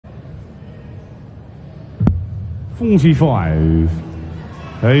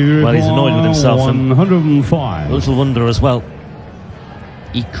45. Well, he's annoyed with himself. 105. A little wonder as well.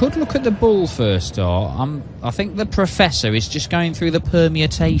 He could look at the bull first, though. I think the professor is just going through the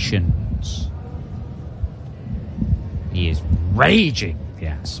permutations. He is raging,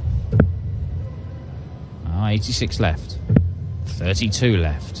 yes. 86 left. 32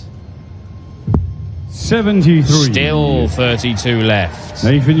 left. 73. Still 32 left.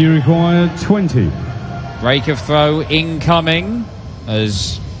 Nathan, you require 20. Break of throw incoming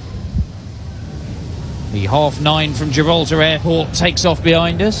as the 9:30 from Gibraltar Airport takes off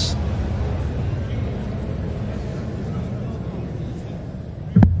behind us.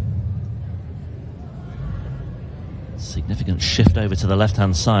 Significant shift over to the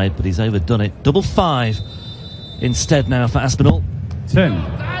left-hand side, but he's overdone it. Double 5 instead now for Aspinall. 10.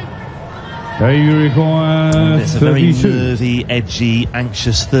 You require It's a 32. very nervy, edgy,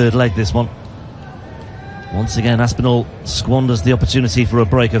 anxious third leg, this one. Once again, Aspinall squanders the opportunity for a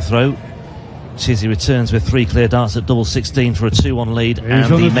break of throw. Chizzy returns with 3 clear darts at double 16 for a 2-1 lead,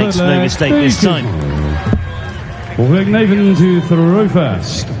 and he makes no mistake this time. We'll take Nathan to throw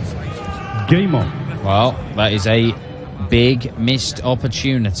first. Game on. Well, that is a big missed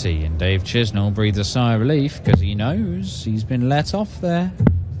opportunity, and Dave Chisnall breathes a sigh of relief because he knows he's been let off there.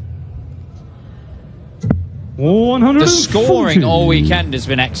 140. The scoring all weekend has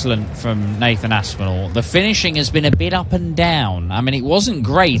been excellent from Nathan Aspinall. The finishing has been a bit up and down. I mean, it wasn't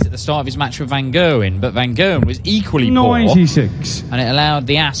great at the start of his match with Van Gerwen, but Van Gerwen was equally 96. poor. And it allowed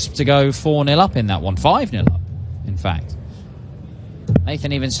the Asp to go 4-0 up in that one, 5-0 up, in fact.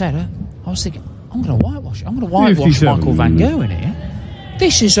 Nathan even said, I was thinking, I'm going to whitewash Michael Van Gerwen here.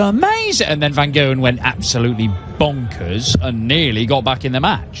 This is amazing. And then Van Gerwen went absolutely bonkers and nearly got back in the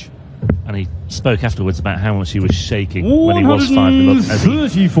match. And he spoke afterwards about how much he was shaking when he was 5-0 up as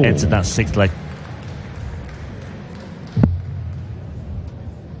he entered that 6th leg.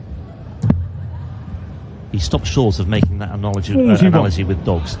 He stopped short of making that analogy with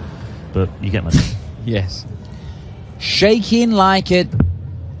dogs, but you get my point. Yes. Shaking like a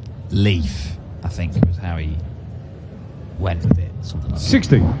leaf, I think was how he went with it. Something like that.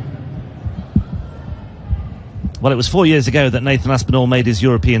 60. Well, it was 4 years ago that Nathan Aspinall made his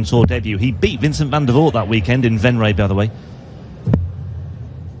European Tour debut. He beat Vincent van der Voort that weekend in Venray, by the way.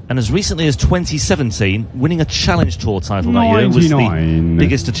 And as recently as 2017, winning a Challenge Tour title that year was the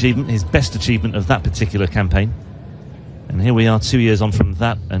biggest achievement, his best achievement of that particular campaign. And here we are 2 years on from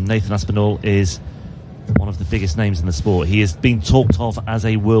that, and Nathan Aspinall is one of the biggest names in the sport. He has been talked of as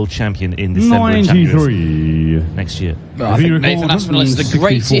a world champion in December in January next year. I think Nathan Aspinall is the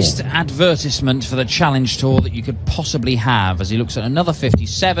greatest advertisement for the Challenge Tour that you could possibly have, as he looks at another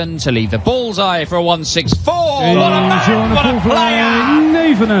 57 to leave the bullseye for a 164. What a man! What a player!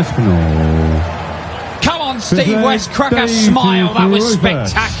 Nathan Aspinall. Come on, Steve West, crack a smile. That was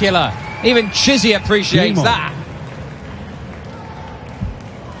spectacular. Even Chizzy appreciates that.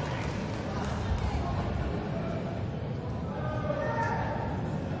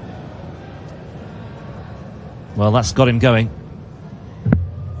 Well, that's got him going.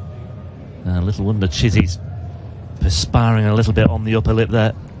 Little wonder Chizzy's perspiring a little bit on the upper lip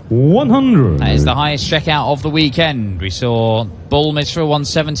there. 100. That is the highest checkout of the weekend. We saw Bull miss for a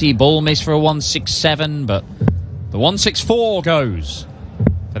 170, Bull miss for a 167, but the 164 goes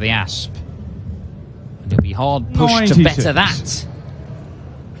for the Asp. And it'll be hard pushed 96. to better that.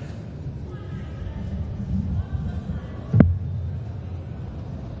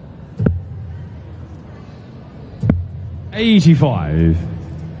 $85.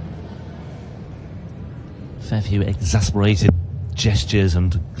 Fair few exasperated gestures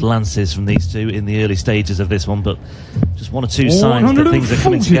and glances from these two in the early stages of this one, but just 1 or 2 signs that things are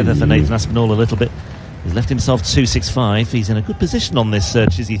coming together for Nathan Aspinall a little bit. He's left himself 265. He's in a good position on this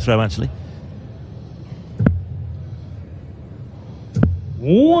Chizzy throw, actually.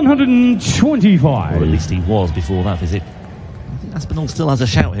 125. Or at least he was before that visit. I think Aspinall still has a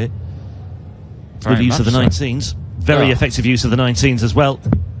shout here. Good use of the 19s. Very effective use of the 19s as well.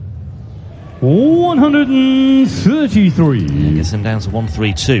 133. Gets him down to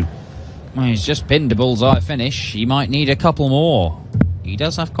 132. Well, he's just pinned a bullseye finish. He might need a couple more. He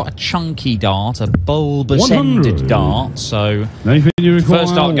does have quite a chunky dart, a bulbous-ended dart, so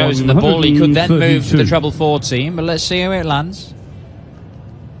first dart goes in the ball. He could then move to the treble 14, but let's see how it lands.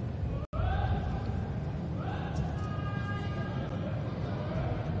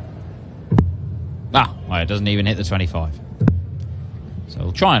 Well, it doesn't even hit the 25. So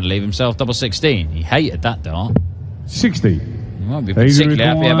he'll try and leave himself double 16. He hated that dart. 60. He won't be particularly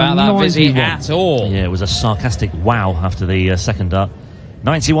happy about that visit at all. Yeah, it was a sarcastic wow after the second dart.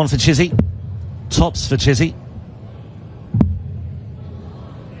 91 for Chizzy. Tops for Chizzy.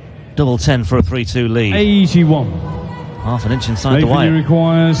 Double 10 for a 3-2 lead. 81. Half an inch inside the Nathan wire.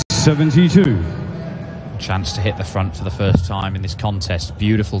 requires 72. Chance to hit the front for the first time in this contest.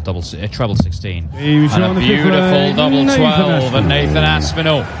 Beautiful treble 16. He's And on a the fifth beautiful leg, double Nathan 12. And Aspinall. Nathan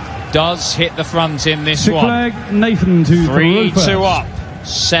Aspinall does hit the front in this Sixth one. leg, Nathan to 3-2 up. up.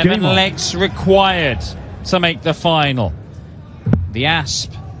 7 Game on. legs required to make the final. The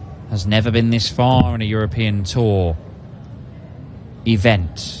Asp has never been this far in a European Tour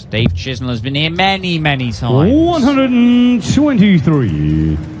event. Dave Chisnall has been here many, many times.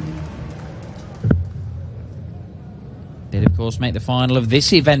 123. Did, of course, make the final of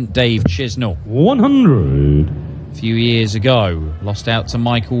this event, Dave Chisnall. 100. A few years ago, lost out to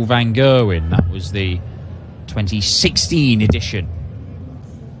Michael Van Gerwen. That was the 2016 edition.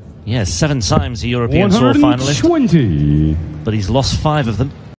 Yeah, 7 times a European Tour finalist, 120. but he's lost 5 of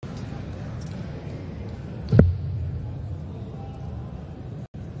them.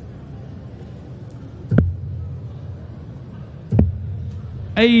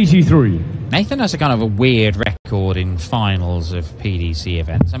 $83. Nathan has a kind of a weird record in finals of PDC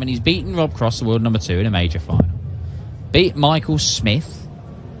events. I mean, he's beaten Rob Cross, the world number 2, in a major final. Beat Michael Smith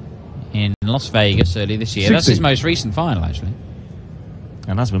in Las Vegas earlier this year. 60. That's his most recent final, actually.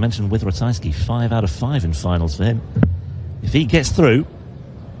 And as we mentioned with Ratajski, 5 out of 5 in finals for him. If he gets through,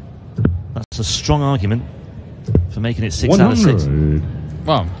 that's a strong argument for making it 6 out of 6. 100.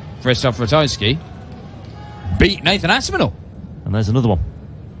 Well, Christoph Ratajski beat Nathan Aspinall. And there's another one.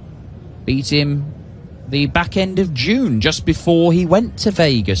 Beat him the back end of June, just before he went to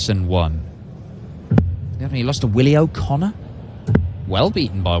Vegas and won. He lost to Willie O'Connor. Well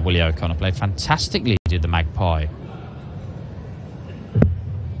beaten by Willie O'Connor. Played fantastically, did the Magpie.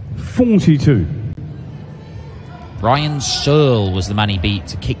 42. Brian Searle was the man he beat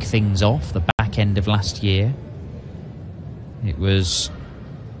to kick things off the back end of last year. It was,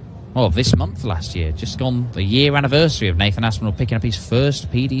 well, this month last year. Just gone the year anniversary of Nathan Aspinall picking up his first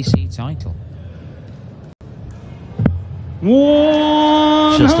PDC title.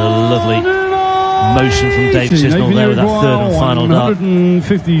 Just a lovely motion from Dave Chisnall there with that third and final dart.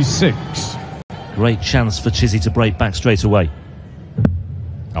 156. Great chance for Chizzy to break back straight away.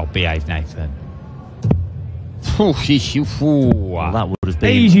 Oh, behave, Nathan. Well, that would have been,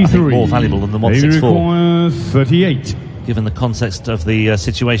 83. I think, more valuable than the 164. 38. Given the context of the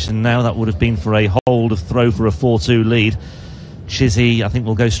situation now, that would have been for a hold of throw for a 4-2 lead. Chizzy, I think,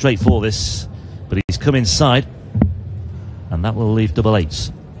 will go straight for this, but he's come inside, and that will leave double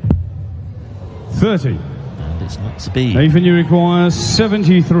 8s. 30. And it's not to be. Nathan, you require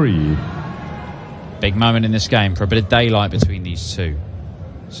 73. Big moment in this game for a bit of daylight between these two.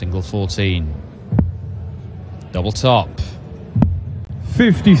 Single 14. Double top.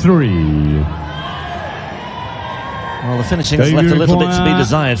 53. Well, the finishing's David left a little bit to be require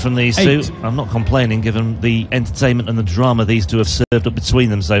desired from these 8. two. I'm not complaining, given the entertainment and the drama these two have served up between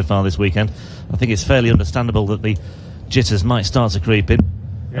them so far this weekend. I think it's fairly understandable that the jitters might start to creep in,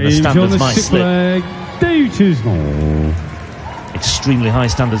 and the He's on standards the might sixth slip. leg, Dave Chisnall. Extremely high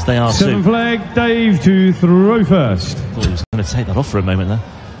standards they are Seventh too. leg, Dave to throw first. Thought he was going to take that off for a moment there.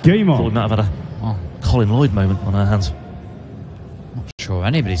 Game Thought we on. might have had a Colin Lloyd moment on our hands. Not sure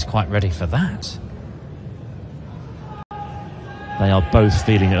anybody's quite ready for that. They are both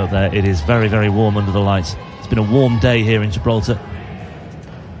feeling it up there. It is very, very warm under the lights. It's been a warm day here in Gibraltar.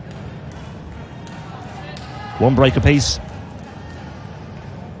 One break apiece.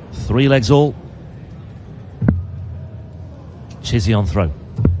 3 legs all. Chizzy on throw.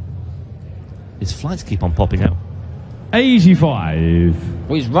 His flights keep on popping out. 85.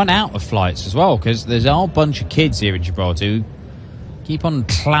 Well, he's run out of flights as well, because there's a whole bunch of kids here in Gibraltar who keep on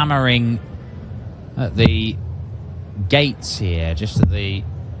clamouring at the gates here, just at the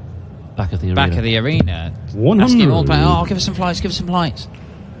Back of the arena. 100. Asking all the time, give us some flights, give us some flights.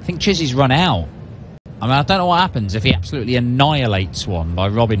 I think Chizzy's run out. I mean, I don't know what happens if he absolutely annihilates one by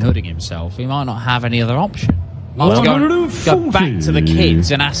Robin Hooding himself. He might not have any other option. I'll have to go back to the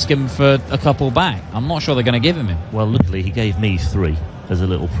kids and ask him for a couple back. I'm not sure they're going to give him. Well, luckily he gave me 3 as a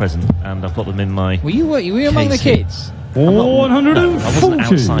little present, and I've got them in my. Were you among the kids? I'm not- 140. no, I wasn't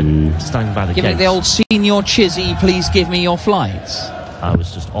outside standing by the Giving it gates. the old senior Chizzy, please give me your flights. I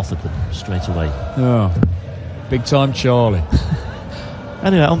was just offered them straight away. Oh, big time Charlie.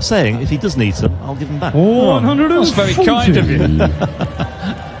 Anyway, I'm saying if he does need some, I'll give them back. 140. That's very kind of you.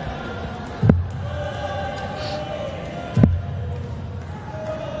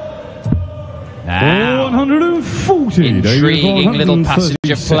 Now, 140. intriguing little passenger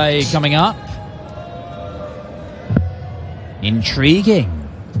 136. play coming up. Intriguing.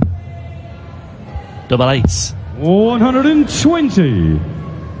 Double 8s. 120.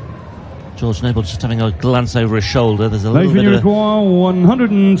 George Noble just having a glance over his shoulder. There's a Nathan, you require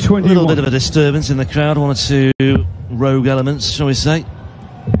 121. little bit of a disturbance in the crowd. One or two rogue elements, shall we say.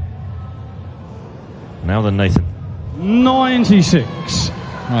 Now then, Nathan. 96.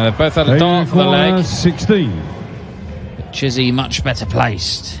 Well, they've both had a dart for the leg. 16. But Chizzy much better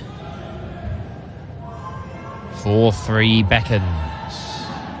placed. 4-3 beckons.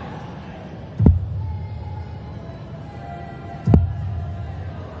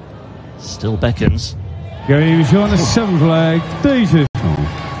 Still beckons. Game shot on the 7th flag. Dave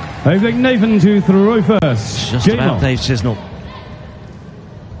Chisnall. They've got Nathan to throw first. Just Game about on. Dave Chisnall.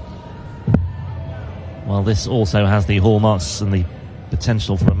 Well, this also has the hallmarks and the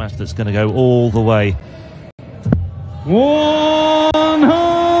potential for a match that's going to go all the way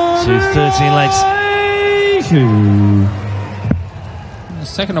 100 to 13 legs.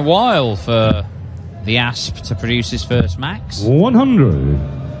 It's taken a while for the Asp to produce his first max. 100.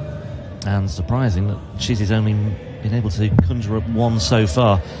 And surprising that Chizzy's only been able to conjure up one so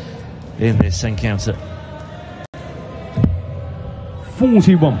far in this encounter.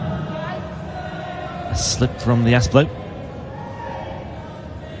 41. A slip from the Asp bloke.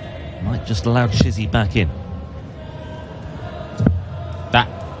 Might just allow Chizzy back in.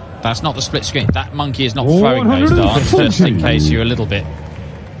 That's not the split screen. That monkey is not throwing those darts, just in case you're a little bit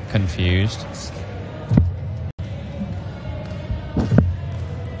confused.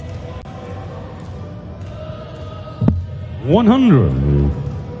 $100.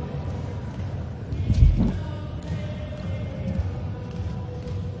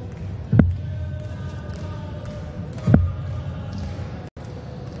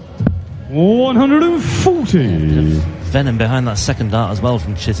 $140. Venom behind that second dart as well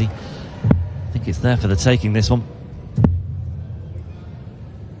from Chizzy. I think it's there for the taking, this one.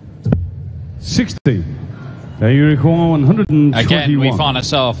 60. Now you require 121. Again, we find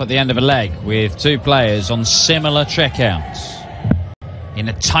ourselves at the end of a leg with two players on similar checkouts in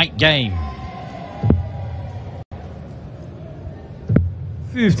a tight game.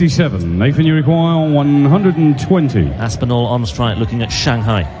 57. Nathan, you require 120. Aspinall on strike looking at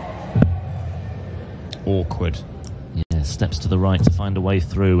Shanghai. Awkward. Yeah, steps to the right to find a way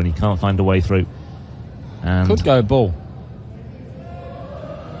through, and he can't find a way through. And could go ball.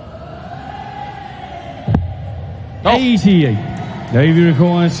 Oh. 88. Davey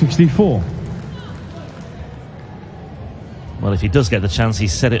requires 64. well, if he does get the chance,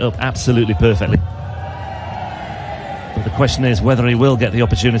 he's set it up absolutely perfectly. But the question is whether he will get the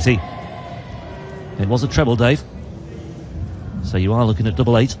opportunity. It was a treble, Dave. So you are looking at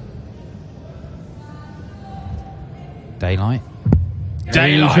double eight. Daylight.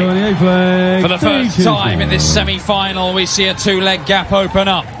 Daylight. For the first time in this semi-final, we see a two-leg gap open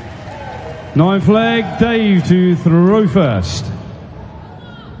up. 9 flag, Dave to throw first.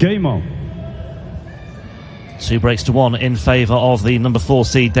 Game on. 2 breaks to 1 in favour of the number 4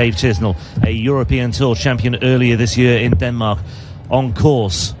 seed Dave Chisnall, a European Tour champion earlier this year in Denmark, on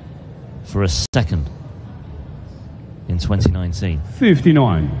course for a second in 2019.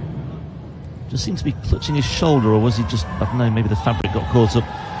 59. Just seems to be clutching his shoulder, or was he just, I don't know, maybe the fabric got caught up.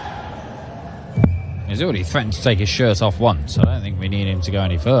 He's already threatened to take his shirt off once, so I don't think we need him to go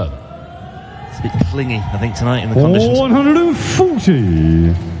any further. It's a bit clingy, I think, tonight in the conditions.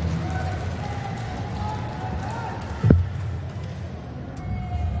 140.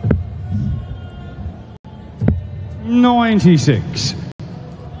 $96.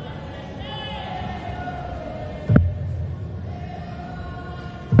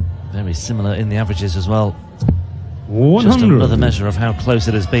 Very similar in the averages as well. 100. Just another measure of how close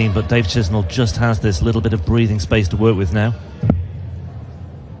it has been, but Dave Chisnall just has this little bit of breathing space to work with now.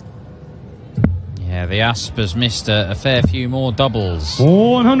 Yeah, the Asp has missed a fair few more doubles.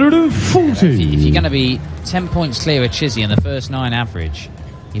 140. If you're going to be 10 points clear of Chizzy in the first 9 average,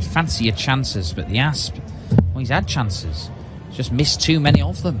 you'd fancy your chances, but the Asp, well, he's had chances. He's just missed too many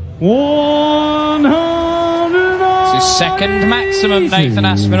of them. 100. It's his second maximum, Nathan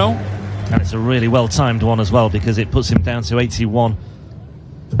Aspinall. And it's a really well-timed one as well, because it puts him down to 81.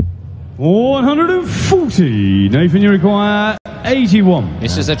 140. Nathan, you require 81.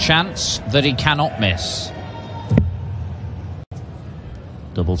 This is a chance that he cannot miss.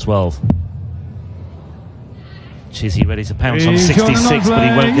 Double 12. Chizzy ready to pounce on 66, but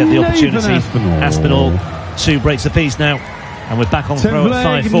he won't get the opportunity. Aspinall, 2 breaks apiece now, and we're back on throw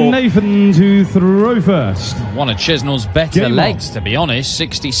at 5-4. Nathan to throw first. One of Chisnall's better legs, to be honest.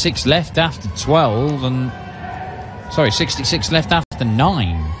 66 left after 12, and 66 left after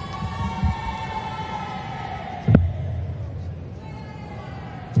 9.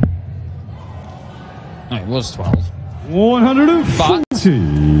 No, it was 12.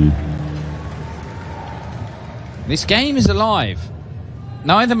 140. This game is alive.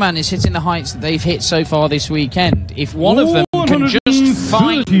 Neither man is hitting the heights that they've hit so far this weekend. If one of them can just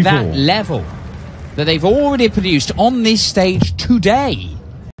find that level that they've already produced on this stage today,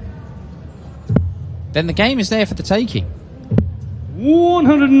 then the game is there for the taking.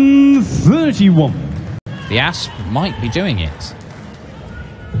 131. The Asp might be doing it.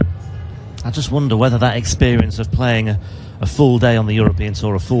 I just wonder whether that experience of playing a full day on the European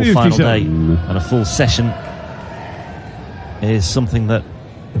Tour, a full final day and a full session is something that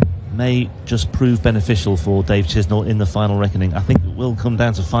may just prove beneficial for Dave Chisnall in the final reckoning. I think it will come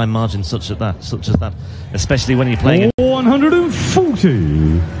down to fine margins such as that, especially when you're playing in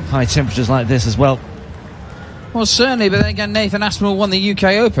 140 high temperatures like this as well. Well, certainly, but then again, Nathan Aspinall won the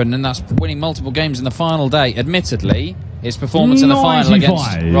UK Open, and that's winning multiple games in the final day. Admittedly, his performance in the final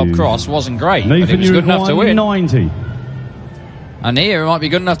against Rob Cross wasn't great, but it was good enough to win. 90. And here, it might be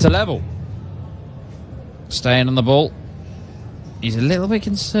good enough to level. Staying on the ball. He's a little bit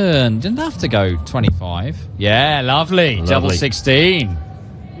concerned. Didn't have to go 25. Yeah, lovely. Double 16.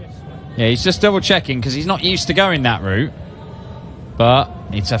 Yeah, he's just double checking because he's not used to going that route. But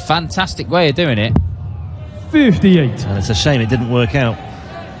it's a fantastic way of doing it. 58. And it's a shame it didn't work out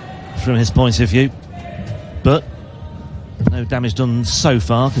from his point of view. But no damage done so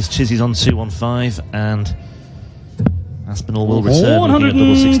far because Chizzy's on 2-1-5 and Aspinall will return looking at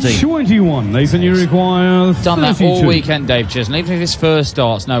double 16. 121. Nathan, you require 32. Done that all weekend, Dave Chisnall. Even if his first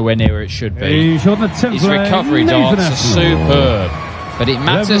dart's nowhere near where it should be. He's on the 10th His recovery darts are superb. But it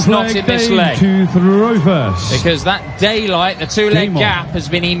matters not in this leg. To throw first. Because that daylight, the two-leg gap, has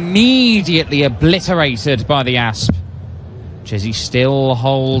been immediately obliterated by the Asp. Chizzy still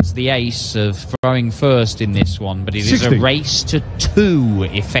holds the ace of throwing first in this one, but it 60. is a race to 2,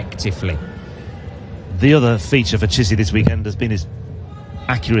 effectively. The other feature for Chizzy this weekend has been his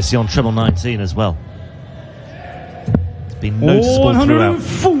accuracy on treble 19 as well. It's been noticeable throughout.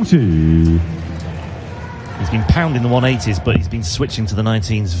 140. He's been pounding the 180s, but he's been switching to the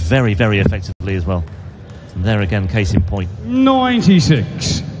 19s very, very effectively as well. And there again, case in point.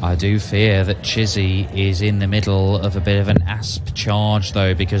 96. I do fear that Chizzy is in the middle of a bit of an Asp charge,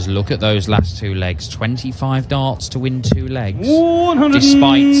 though, because look at those last two legs. 25 darts to win 2 legs.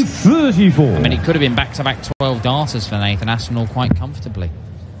 134. I mean, it could have been back-to-back 12 darters for Nathan Aspinall quite comfortably.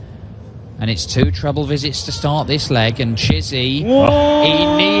 And it's 2 treble visits to start this leg, and Chizzy, he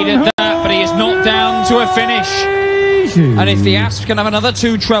needed that, but he is not down to a finish. And if the Asp can have another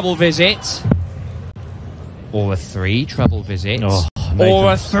 2 treble visits, or a 3 treble visits,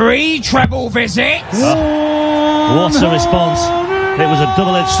 or a 3 treble visits. What a response. It was a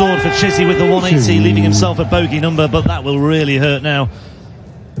double-edged sword for Chizzy with the 180, leaving himself a bogey number, but that will really hurt now.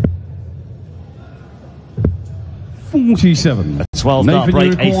 47. A 12-dart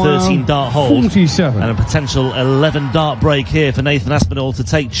break, a 13-dart hold, 47. and a potential 11-dart break here for Nathan Aspinall to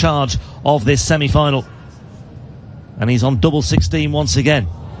take charge of this semi-final. And he's on double 16 once again.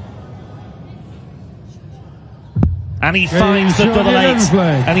 And he finds the double 8,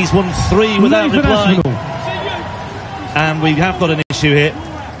 and he's won 3 without reply. And we have got an issue here.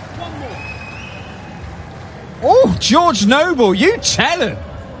 Oh, George Noble, you tell him.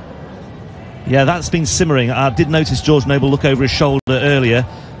 Yeah, that's been simmering. I did notice George Noble look over his shoulder earlier.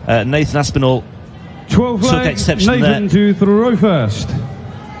 Nathan Aspinall 12 took exception Nathan there. to throw first.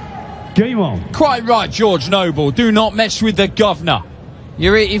 Game on. Quite right, George Noble. Do not mess with the governor.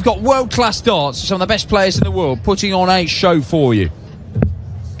 You've got world-class darts, some of the best players in the world, putting on a show for you.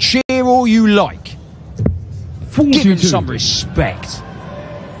 Cheer all you like. 42. Give him some respect.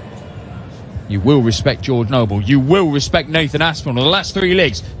 You will respect George Noble. You will respect Nathan Aspinall. The last 3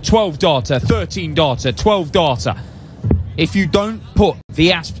 legs, 12-darter, 13-darter, 12-darter. If you don't put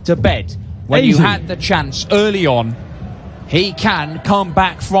the Asp to bed when you had the chance early on, he can come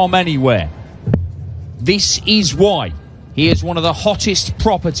back from anywhere. This is why he is one of the hottest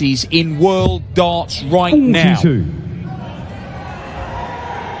properties in world darts right 42. now.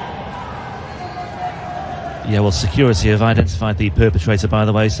 Yeah, well, security have identified the perpetrator, by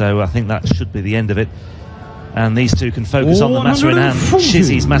the way, so I think that should be the end of it. And these two can focus on the matter in hand.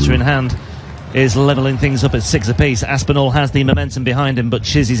 Chizzy's matter in hand is levelling things up at 6 apiece. Aspinall has the momentum behind him, but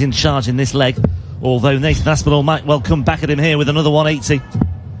Chizzy's in charge in this leg, although Nathan Aspinall might well come back at him here with another 180.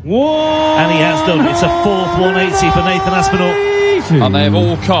 And he has done. It's a 4th 180 for Nathan Aspinall. And they have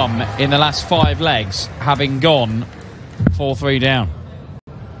all come in the last 5 legs, having gone 4-3 down.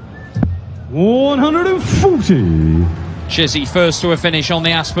 140. Chizzy first to a finish on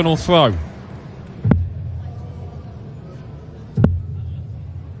the Aspinall throw.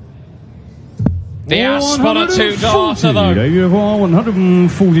 The Asp on a 2-darter though.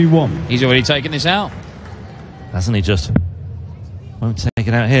 141. He's already taken this out. Hasn't he just? Won't take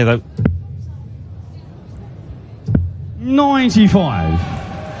it out here, though.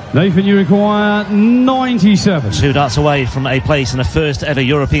 95. Nathan, you require 97. 2 darts away from a place in a first ever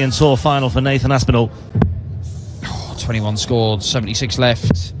European Tour final for Nathan Aspinall. 21 scored, 76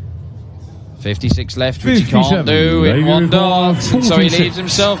 left. 56 left, which he can't do in one dart. So he leaves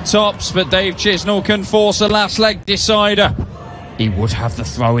himself tops, but Dave Chisnall can force a last leg decider. He would have the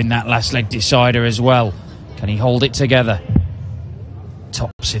throw in that last leg decider as well. Can he hold it together?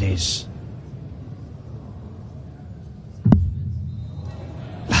 Tops it is.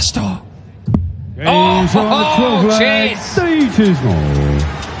 Last dart. Cheers! Dave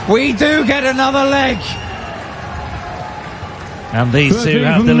Chisnall. We do get another leg. And these two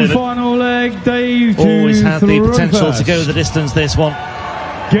have delivered. Final leg, Dave. Always had the potential to go the distance, this one.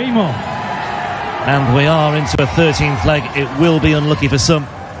 Game on. And we are into a 13th leg. It will be unlucky for some.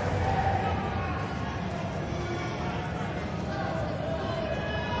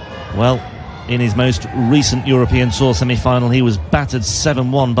 Well, in his most recent European Tour semi-final, he was battered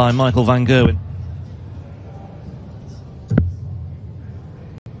 7-1 by Michael van Gerwen.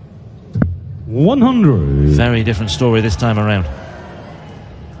 $100. Very different story this time around.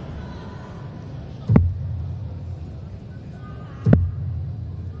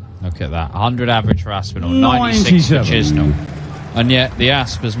 Look at that. 100 average for Aspinall, 96 for Chisnall. And yet the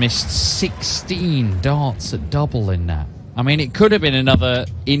Asp has missed 16 darts at double in that. I mean, it could have been another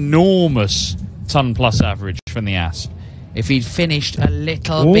enormous ton-plus average from the Asp if he'd finished a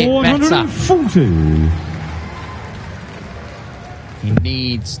little bit better. 140. He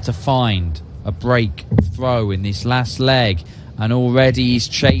needs to find a break throw in this last leg, and already he's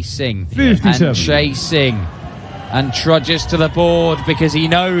chasing 57. and chasing and trudges to the board because he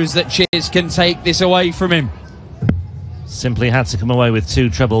knows that Chiz can take this away from him. Simply had to come away with 2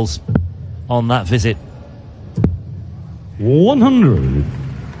 trebles on that visit. 100.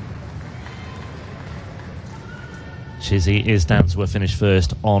 Chizzy is down to a finish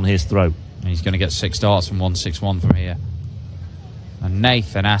first on his throw. And he's going to get 6 darts from 161 from here. And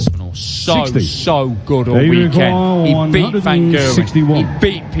Nathan Aspinall, so good all weekend. He beat Van Gerwen. He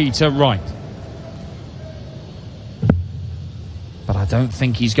beat Peter Wright. But I don't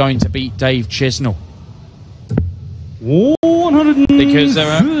think he's going to beat Dave Chisnall. 137. Because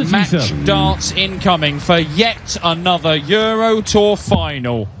there are match darts incoming for yet another Euro Tour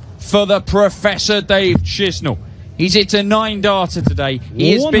final for the Professor Dave Chisnall. He's hit a 9-darter today.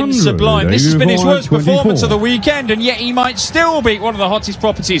 He has been sublime. This has been his worst performance of the weekend, and yet he might still beat one of the hottest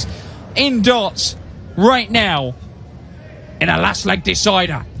properties in darts right now in a last leg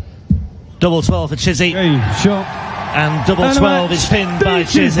decider. Double 12 for Chizzy. Shot. And double 12 is pinned by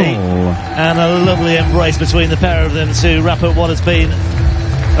Chizzy. And a lovely embrace between the pair of them to wrap up what has been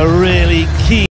a really key